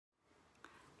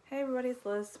Hey everybody, it's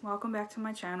Liz. Welcome back to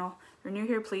my channel. If you're new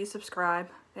here, please subscribe.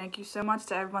 Thank you so much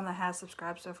to everyone that has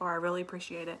subscribed so far. I really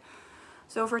appreciate it.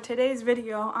 So for today's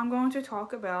video, I'm going to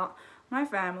talk about my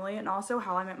family and also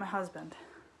how I met my husband.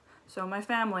 So my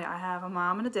family, I have a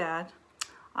mom and a dad.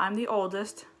 I'm the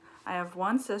oldest. I have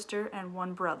one sister and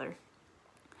one brother.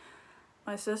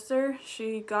 My sister,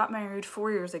 she got married 4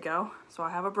 years ago, so I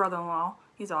have a brother-in-law.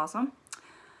 He's awesome.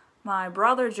 My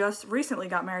brother just recently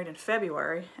got married in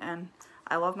February, and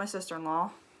I love my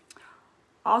sister-in-law.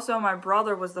 Also, my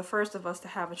brother was the first of us to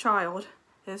have a child.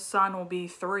 His son will be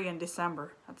 3 in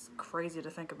December. That's crazy to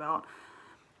think about.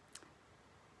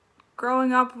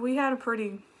 Growing up, we had a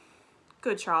pretty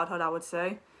good childhood, I would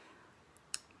say.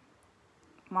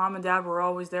 Mom and Dad were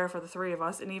always there for the three of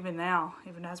us, and even now,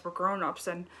 even as we're grown-ups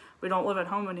and we don't live at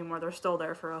home anymore, they're still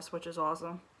there for us, which is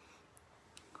awesome.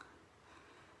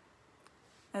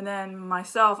 And then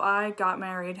myself, I got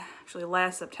married actually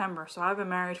last September, so I've been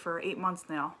married for 8 months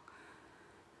now.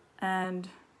 And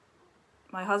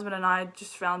my husband and I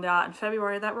just found out in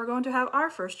February that we're going to have our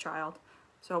first child.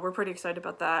 So we're pretty excited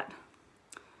about that.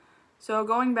 So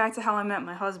going back to how I met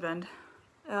my husband,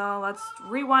 let's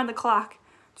rewind the clock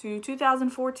to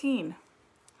 2014.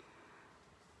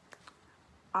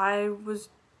 I've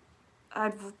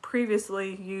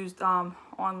previously used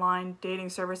online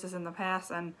dating services in the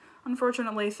past, and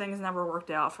unfortunately things never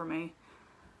worked out for me.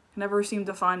 I never seemed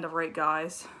to find the right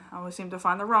guys. I always seemed to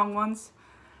find the wrong ones.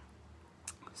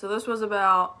 So this was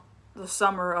about the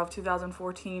summer of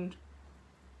 2014,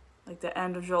 like the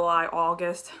end of July,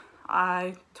 August.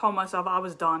 I told myself I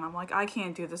was done. I'm like, I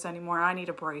can't do this anymore. I need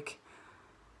a break.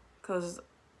 Because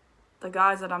the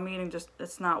guys that I'm meeting,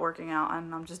 it's not working out,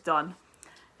 and I'm just done.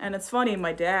 And it's funny,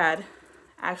 my dad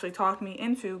actually talked me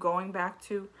into going back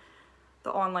to the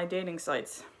online dating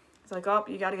sites. He's like, oh,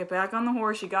 you got to get back on the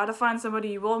horse. You got to find somebody.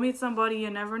 You will meet somebody.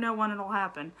 You never know when it'll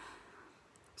happen.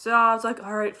 So I was like,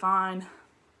 all right, fine.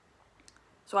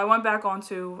 So I went back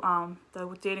onto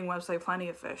the dating website Plenty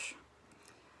of Fish.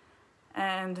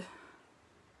 And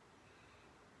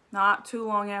not too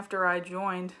long after I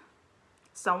joined,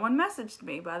 someone messaged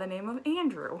me by the name of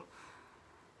Andrew.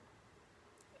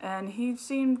 And he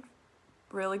seemed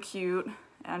really cute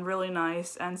and really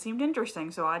nice and seemed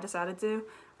interesting, so I decided to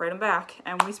write him back,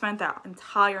 and we spent that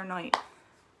entire night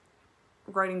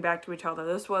writing back to each other.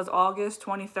 This was August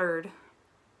 23rd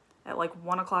at like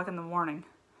 1 o'clock in the morning,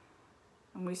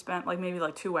 and we spent maybe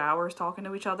 2 hours talking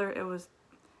to each other. It was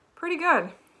pretty good.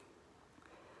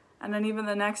 And then even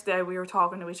the next day we were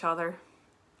talking to each other,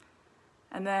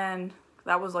 and then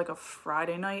that was like a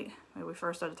Friday night when we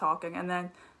first started talking, and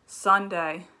then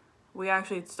Sunday we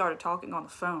actually started talking on the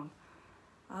phone.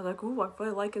 I was like, ooh, I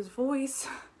really like his voice.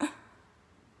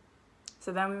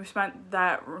 So then we spent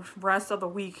that rest of the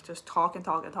week just talking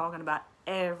about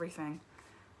everything.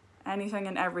 Anything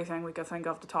and everything we could think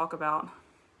of to talk about.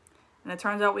 And it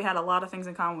turns out we had a lot of things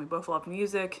in common. We both love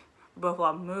music. We both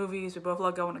love movies. We both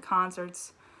love going to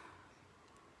concerts.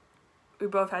 We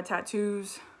both had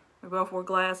tattoos. We both wore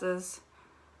glasses.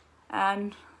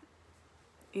 And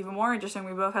even more interesting,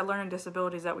 we both had learning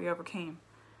disabilities that we overcame.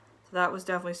 So that was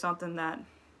definitely something that,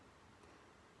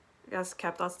 I guess,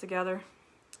 kept us together.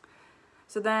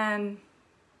 So then,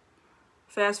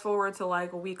 fast forward to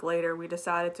like a week later, we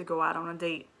decided to go out on a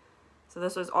date. So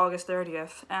this was August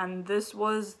 30th, and this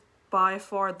was by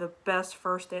far the best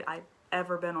first date I've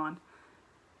ever been on.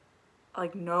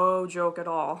 Like, no joke at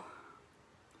all.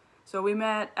 So we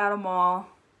met at a mall.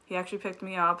 He actually picked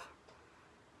me up.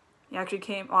 He actually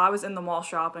came, I was in the mall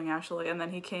shopping actually, and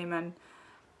then he came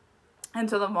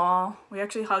into the mall. We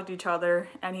actually hugged each other,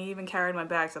 and he even carried my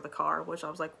bags to the car, which I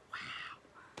was like, wow.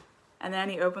 And then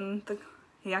he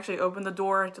actually opened the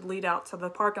door to lead out to the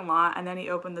parking lot, and then he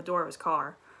opened the door of his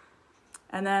car.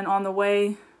 And then on the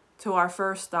way to our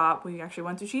first stop, we actually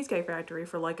went to Cheesecake Factory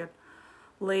for like a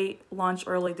late lunch,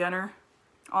 early dinner.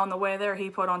 On the way there,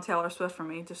 he put on Taylor Swift for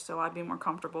me just so I'd be more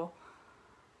comfortable,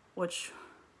 which,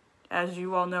 as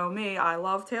you all know me, I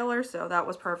love Taylor, so that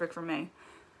was perfect for me.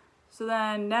 So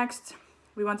then next,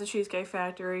 we went to Cheesecake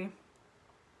Factory.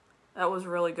 That was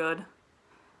really good.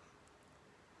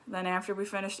 Then after we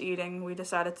finished eating, we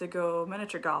decided to go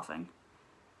miniature golfing,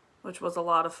 which was a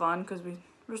lot of fun because we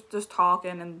were just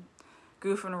talking and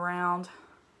goofing around.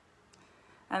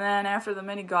 And then after the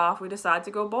mini golf, we decided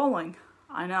to go bowling.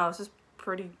 I know, this is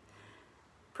pretty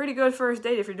good first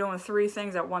date if you're doing 3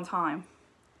 things at one time.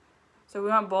 So we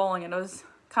went bowling, and it was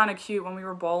kind of cute when we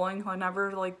were bowling. Whenever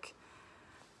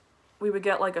we would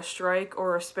get like a strike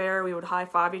or a spare, we would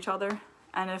high-five each other.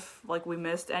 And if we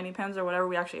missed any pins or whatever,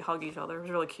 we actually hug each other. It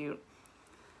was really cute.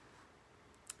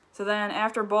 So then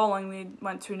after bowling, we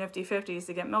went to Nifty 50s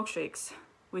to get milkshakes.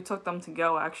 we took them to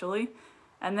go, actually.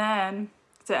 And then,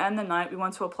 to end the night, we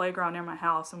went to a playground near my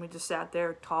house, and we just sat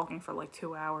there talking for like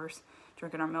 2 hours,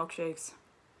 drinking our milkshakes.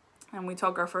 And we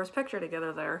took our first picture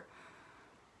together there.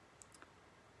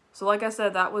 So like I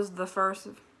said, that was the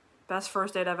best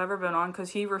first date I've ever been on,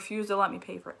 because he refused to let me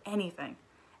pay for anything.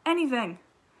 Anything!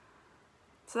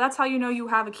 So that's how you know you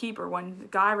have a keeper, when the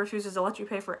guy refuses to let you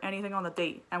pay for anything on the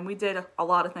date. And we did a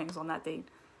lot of things on that date.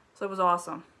 So it was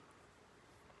awesome.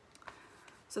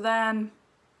 So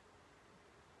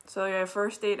yeah,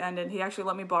 first date ended. He actually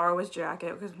let me borrow his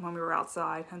jacket because when we were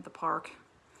outside at the park.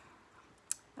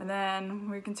 And then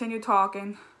we continued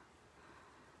talking.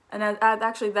 And at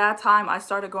actually that time, I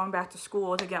started going back to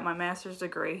school to get my master's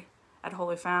degree at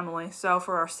Holy Family. So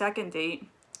for our second date,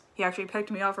 he actually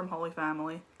picked me up from Holy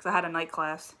Family because I had a night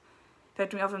class.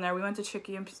 Picked me up from there. We went to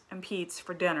Chicky and Pete's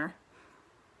for dinner.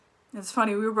 It's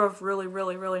funny, we were both really,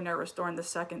 really, really nervous during the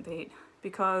second date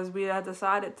because we had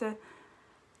decided to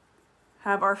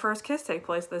have our first kiss take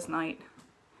place this night,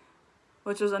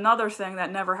 which was another thing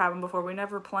that never happened before. We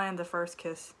never planned the first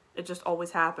kiss. It just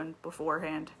always happened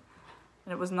beforehand.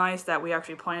 And it was nice that we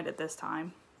actually planned it this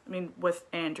time. I mean, with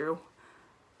Andrew.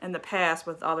 In the past,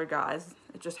 with other guys,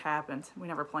 it just happened. We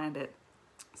never planned it.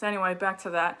 So anyway, back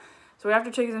to that. So after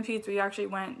Chickies and Pete's, we actually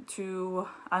went to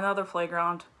another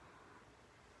playground.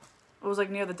 It was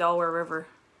like near the Delaware River.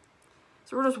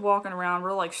 So we're just walking around.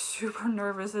 We're like super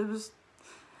nervous. It was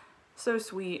so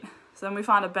sweet. So then we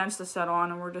found a bench to sit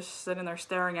on, and we're just sitting there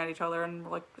staring at each other, and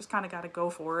we're like, just kind of got to go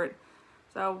for it.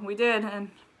 So we did, and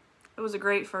it was a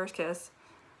great first kiss.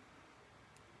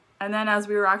 And then as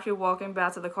we were actually walking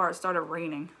back to the car, it started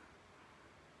raining.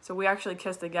 So we actually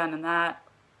kissed again, and that,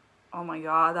 oh my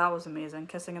god, that was amazing,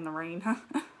 kissing in the rain.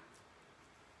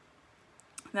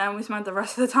 Then we spent the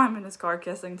rest of the time in his car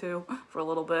kissing too, for a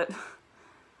little bit.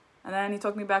 And then he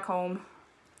took me back home.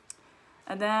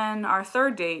 And then our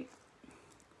third date,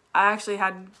 I actually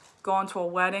had gone to a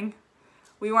wedding.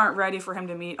 We weren't ready for him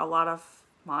to meet a lot of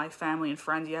my family and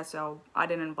friends yet, so I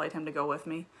didn't invite him to go with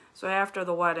me. So after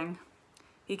the wedding,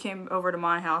 he came over to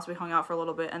my house, we hung out for a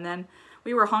little bit, and then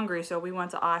we were hungry, so we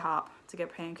went to IHOP to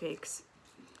get pancakes.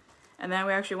 And then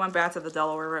we actually went back to the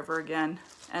Delaware River again,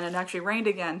 and it actually rained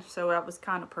again, so that was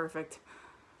kind of perfect.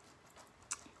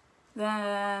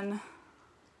 Then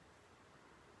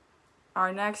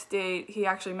our next date, he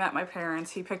actually met my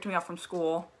parents. He picked me up from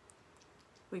school.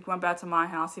 We went back to my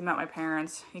house. He met my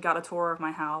parents. He got a tour of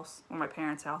my house, or my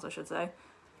parents' house, I should say.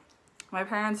 My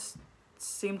parents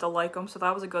seemed to like him, so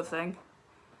that was a good thing.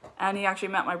 And he actually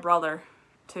met my brother,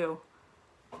 too.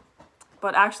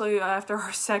 But actually, after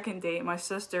our second date, my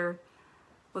sister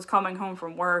was coming home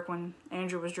from work when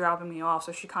Andrew was dropping me off,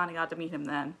 so she kind of got to meet him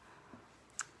then.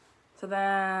 So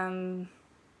then,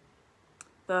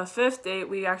 the fifth date,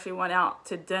 we actually went out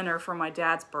to dinner for my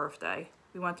dad's birthday.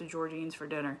 We went to Georgine's for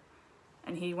dinner,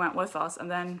 and he went with us. And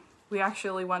then we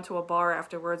actually went to a bar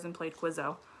afterwards and played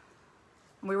Quizzo.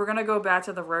 We were going to go back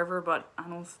to the river, but I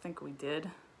don't think we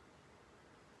did.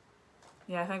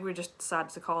 Yeah, I think we just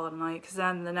decided to call it a night, because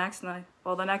then the next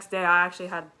day I actually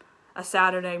had a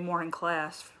Saturday morning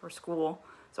class for school,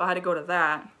 so I had to go to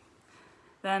that.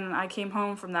 Then I came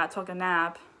home from that, took a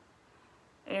nap.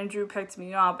 Andrew picked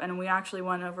me up, and we actually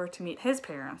went over to meet his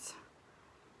parents.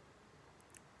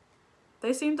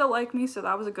 They seemed to like me, so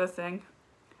that was a good thing.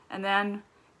 And then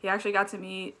he actually got to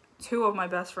meet two of my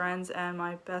best friends and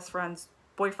my best friend's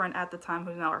boyfriend at the time,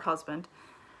 who's now her husband.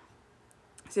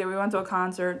 So yeah, we went to a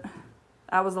concert.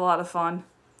 That was a lot of fun.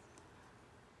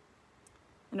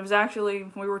 And it was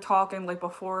actually, we were talking like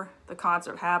before the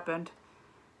concert happened,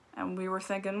 and we were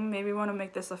thinking maybe we want to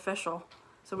make this official.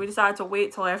 So we decided to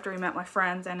wait till after we met my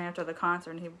friends and after the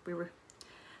concert. And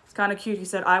it's kind of cute. He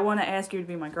said, "I want to ask you to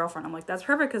be my girlfriend." I'm like, "That's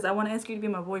perfect, because I want to ask you to be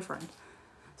my boyfriend."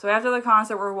 So after the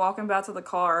concert, we're walking back to the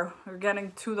car. We're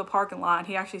getting to the parking lot.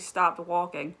 He actually stopped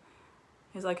walking.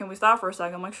 He's like, "Can we stop for a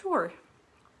second?" I'm like, "Sure."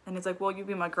 And he's like, "Will you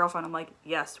be my girlfriend?" I'm like,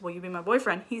 "Yes." "Will you be my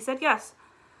boyfriend?" He said yes.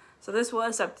 So this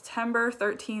was September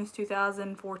 13th,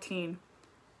 2014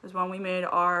 is when we made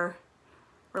our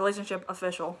relationship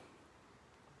official.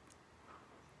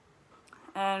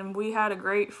 And we had a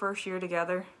great first year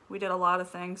together. We did a lot of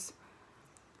things.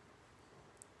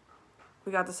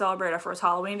 We got to celebrate our first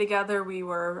Halloween together. We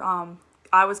were,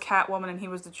 I was Catwoman and he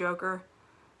was the Joker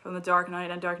from The Dark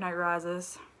Knight and Dark Knight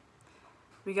Rises.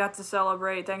 We got to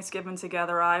celebrate Thanksgiving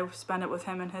together. I spent it with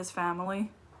him and his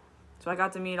family. So I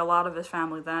got to meet a lot of his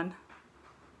family then.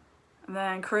 And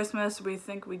then Christmas, we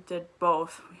think we did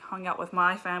both. We hung out with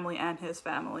my family and his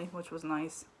family, which was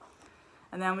nice.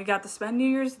 And then we got to spend New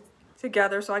Year's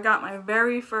together, so I got my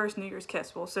very first New Year's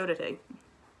kiss. Well, so did he.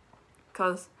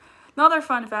 Because Another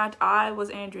fun fact, I was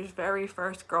Andrew's very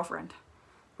first girlfriend,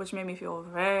 which made me feel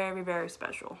very, very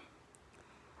special.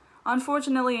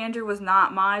 Unfortunately, Andrew was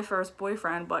not my first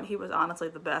boyfriend, but he was honestly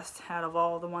the best out of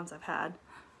all the ones I've had.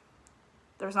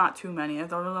 There's not too many.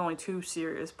 There was only 2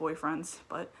 serious boyfriends,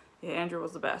 but yeah, Andrew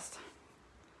was the best.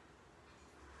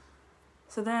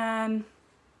 So then,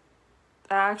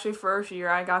 actually first year,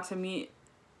 I got to meet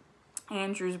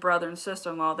Andrew's brother and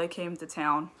sister-in-law. They came to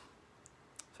town.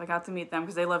 So I got to meet them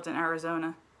because they lived in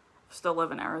Arizona. Still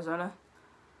live in Arizona.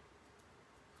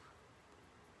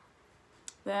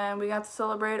 Then we got to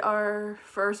celebrate our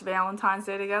first Valentine's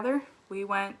Day together. We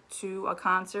went to a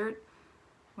concert.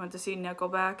 Went to see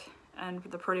Nickelback and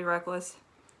The Pretty Reckless.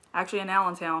 Actually in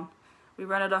Allentown. We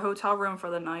rented a hotel room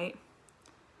for the night.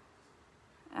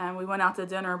 And we went out to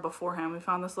dinner beforehand. We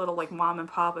found this little like mom and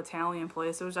pop Italian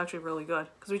place. It was actually really good.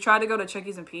 Because we tried to go to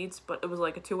Chickies and Pete's, but it was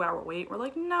like a 2-hour wait. We're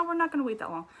like, no, we're not going to wait that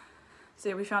long. So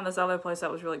yeah, we found this other place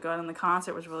that was really good. And the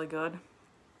concert was really good.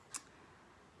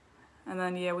 And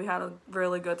then yeah, we had a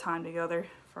really good time together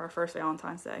for our first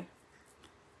Valentine's Day.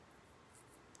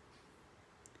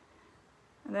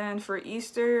 And then for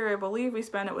Easter, I believe we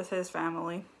spent it with his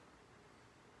family.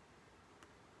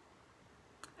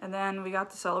 And then we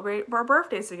got to celebrate our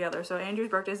birthdays together. So Andrew's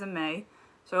birthday's in May.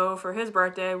 So for his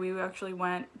birthday, we actually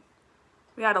went,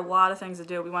 we had a lot of things to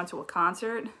do. We went to a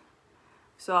concert,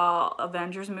 saw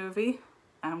Avengers movie,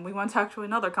 and we went to actually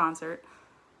another concert.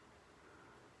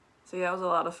 So yeah, it was a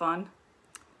lot of fun.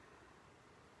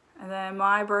 And then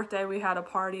my birthday, we had a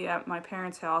party at my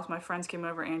parents' house. My friends came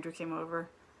over, Andrew came over,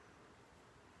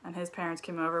 and his parents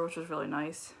came over, which was really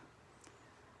nice.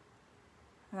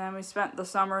 And then we spent the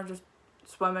summer just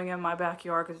swimming in my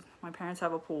backyard because my parents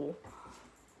have a pool.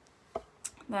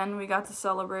 Then we got to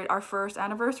celebrate our first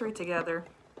anniversary together,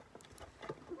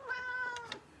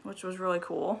 which was really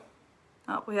cool.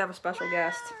 Oh, we have a special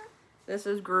guest. This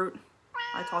is Groot.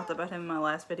 I talked about him in my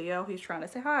last video. He's trying to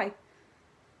say hi.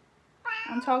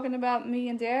 I'm talking about me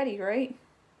and Daddy, right?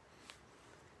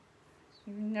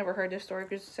 You've never heard this story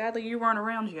because sadly you weren't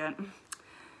around yet.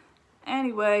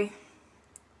 Anyway,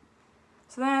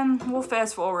 so then we'll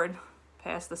fast forward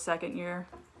past the 2nd year.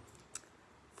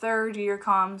 3rd year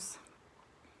comes.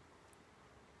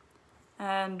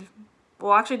 And,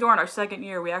 well, actually during our 2nd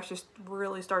year, we actually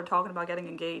really started talking about getting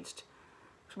engaged.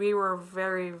 We were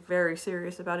very, very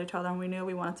serious about each other, and we knew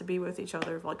we wanted to be with each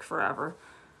other, like, forever.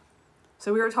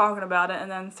 So we were talking about it,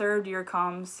 and then 3rd year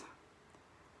comes.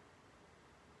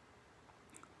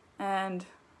 And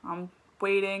I'm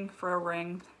waiting for a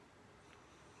ring.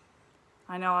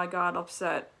 I know I got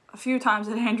upset a few times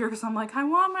at Andrew because I'm like, I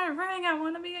want my ring, I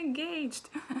want to be engaged.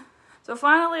 So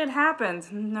finally it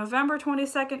happened, November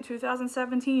 22nd,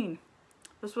 2017.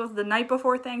 This was the night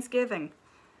before Thanksgiving.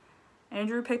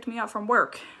 Andrew picked me up from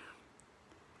work.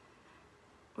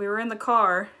 We were in the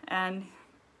car, and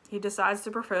he decides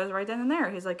to propose right then and there.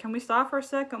 He's like, can we stop for a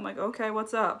sec? I'm like, okay,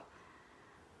 what's up?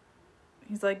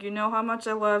 He's like, you know how much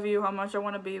I love you, how much I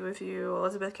want to be with you.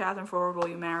 Elizabeth Catherine Ford, will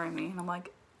you marry me? And I'm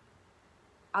like,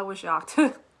 I was shocked.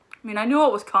 I mean, I knew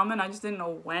it was coming. I just didn't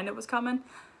know when it was coming.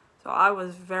 So I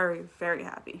was very, very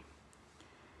happy.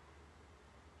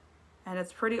 And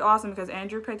it's pretty awesome because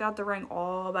Andrew picked out the ring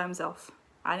all by himself.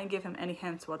 I didn't give him any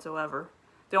hints whatsoever.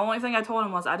 The only thing I told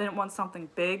him was I didn't want something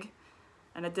big.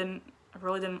 And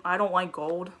I don't like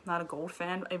gold. I'm not a gold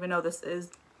fan, even though this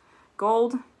is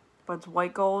gold, but it's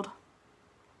white gold.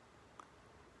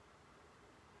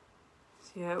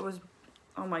 So yeah, it was,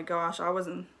 oh my gosh,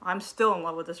 I'm still in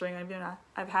love with this ring.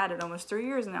 I've had it almost 3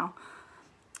 years now.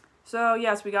 So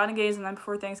yes, we got engaged, and then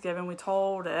before Thanksgiving, we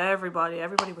told everybody.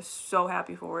 Everybody was so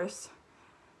happy for us.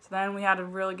 So then we had to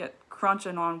really get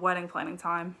crunching on wedding planning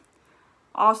time.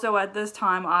 Also, at this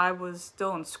time, I was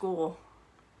still in school.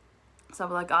 So I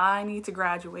was like, I need to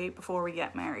graduate before we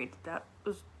get married. That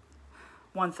was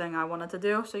one thing I wanted to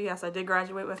do. So yes, I did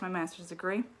graduate with my master's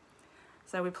degree.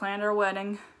 So we planned our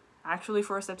wedding, actually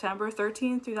for September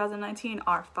 13th, 2019,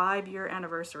 our 5-year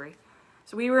anniversary.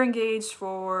 So we were engaged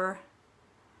for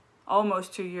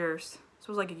almost 2 years. So it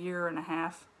was like 1.5 years,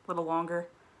 a little longer.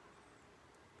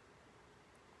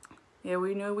 Yeah,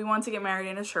 we knew we wanted to get married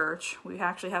in a church. We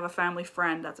actually have a family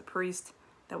friend that's a priest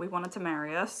that we wanted to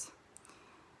marry us.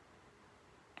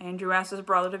 Andrew asked his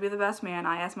brother to be the best man.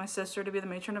 I asked my sister to be the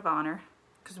matron of honor.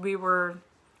 Because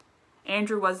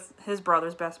Andrew was his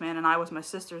brother's best man, and I was my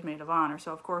sister's maid of honor.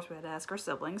 So, of course, we had to ask our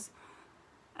siblings.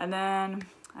 And then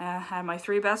I had my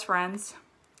 3 best friends.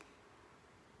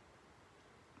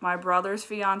 My brother's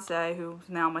fiance, who's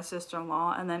now my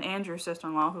sister-in-law. And then Andrew's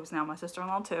sister-in-law, who's now my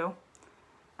sister-in-law, too.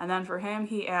 And then for him,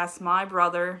 he asked my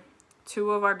brother,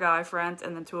 2 of our guy friends,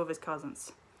 and then 2 of his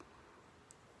cousins.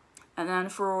 And then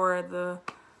for the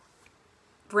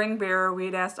ring bearer,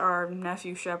 we'd asked our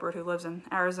nephew Shepard, who lives in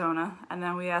Arizona, and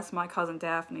then we asked my cousin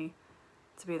Daphne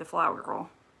to be the flower girl.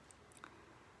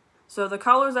 So the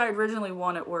colors I originally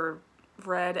wanted were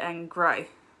red and gray.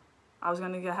 I was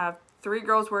going to have 3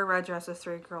 girls wear red dresses,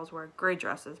 3 girls wear gray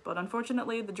dresses, but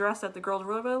unfortunately the dress that the girls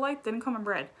really liked didn't come in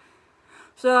red.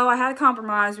 So I had to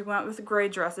compromise. We went with the gray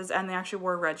dresses, and they actually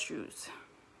wore red shoes.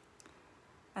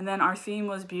 And then our theme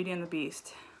was Beauty and the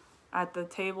Beast. At the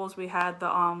tables we had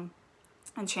the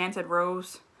enchanted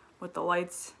rose with the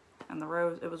lights and the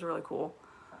rose. It was really cool.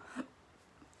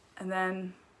 And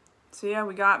then, so yeah,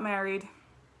 we got married.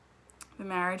 Been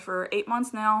married for 8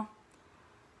 months now.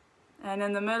 And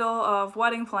in the middle of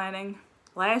wedding planning,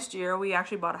 last year we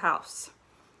actually bought a house.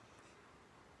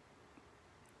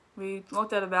 We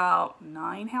looked at about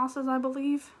 9 houses, I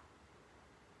believe.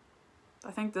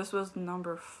 I think this was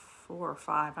number 4 or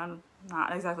 5. I'm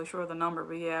not exactly sure of the number,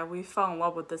 but yeah, we fell in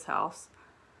love with this house.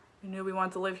 We knew we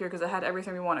wanted to live here because it had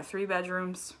everything we wanted. 3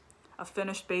 bedrooms, a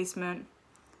finished basement,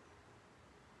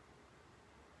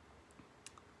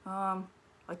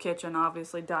 a kitchen,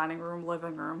 obviously, dining room,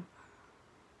 living room,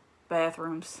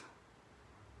 bathrooms.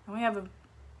 And we have a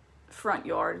front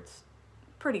yard. It's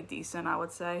pretty decent, I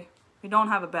would say. We don't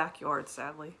have a backyard,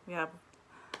 sadly.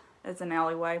 It's an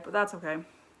alleyway, but that's okay.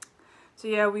 So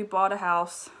yeah, we bought a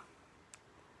house,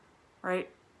 right?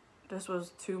 This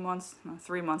was 3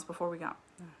 months before we got,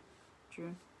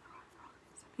 June.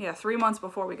 Yeah, 3 months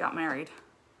before we got married.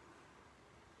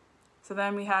 So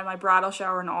then we had my bridal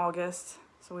shower in August.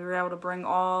 So we were able to bring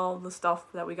all the stuff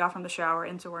that we got from the shower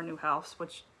into our new house,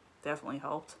 which definitely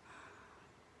helped.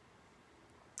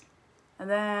 And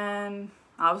then,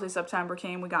 obviously, September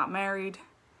came, we got married.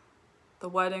 The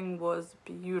wedding was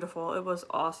beautiful. It was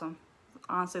awesome.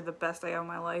 Honestly, the best day of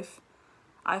my life.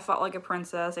 I felt like a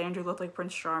princess. Andrew looked like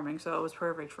Prince Charming, so it was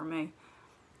perfect for me.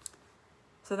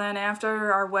 So then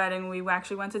after our wedding, we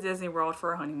actually went to Disney World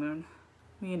for a honeymoon.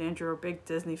 Me and Andrew are big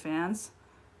Disney fans.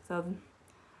 So, of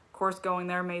course, going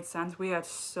there made sense. We had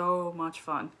so much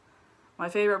fun. My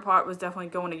favorite part was definitely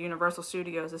going to Universal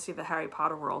Studios to see the Harry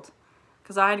Potter world.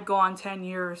 Because I had gone 10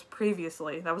 years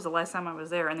previously. That was the last time I was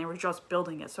there, and they were just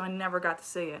building it, so I never got to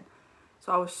see it.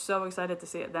 So I was so excited to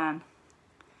see it then.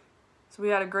 So we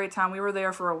had a great time. We were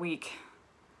there for a week.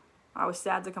 I was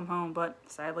sad to come home, but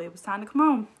sadly it was time to come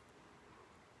home.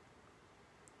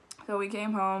 So we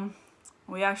came home.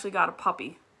 We actually got a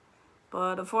puppy.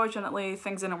 But unfortunately,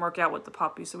 things didn't work out with the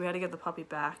puppy, so we had to get the puppy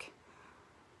back.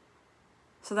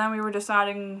 So then we were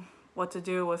deciding what to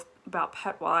do about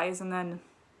pet-wise, and then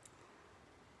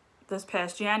this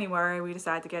past January, we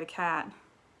decided to get a cat.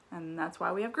 And that's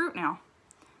why we have Groot now.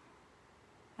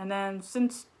 And then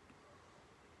since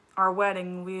our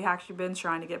wedding, we actually been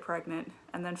trying to get pregnant.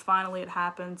 And then finally it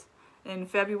happened. In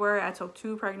February, I took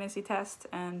 2 pregnancy tests,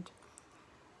 and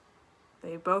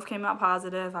they both came out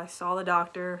positive. I saw the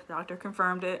doctor. The doctor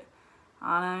confirmed it.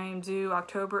 I'm due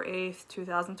October 8th,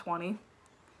 2020.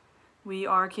 We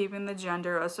are keeping the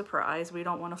gender a surprise. We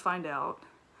don't want to find out.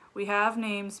 We have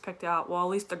names picked out. Well, at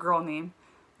least the girl name.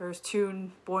 There's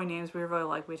 2 boy names we really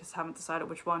like. We just haven't decided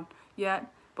which one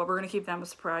yet. But we're going to keep them a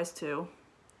surprise too.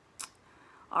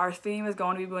 Our theme is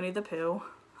going to be Winnie the Pooh.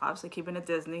 Obviously keeping it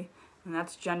Disney. And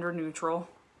that's gender neutral.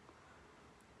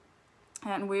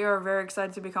 And we are very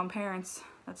excited to become parents.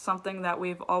 That's something that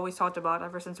we've always talked about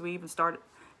ever since we even started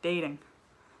dating.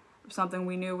 Something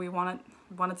we knew we wanted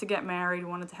to get married,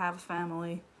 wanted to have a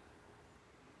family.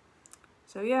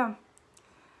 So yeah.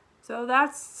 So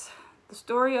that's the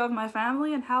story of my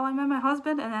family and how I met my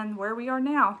husband and then where we are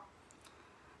now.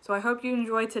 So I hope you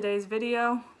enjoyed today's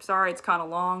video. Sorry it's kind of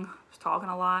long. I was talking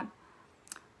a lot.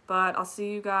 But I'll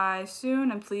see you guys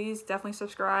soon, and please definitely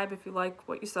subscribe if you like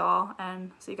what you saw,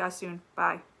 and see you guys soon.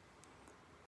 Bye.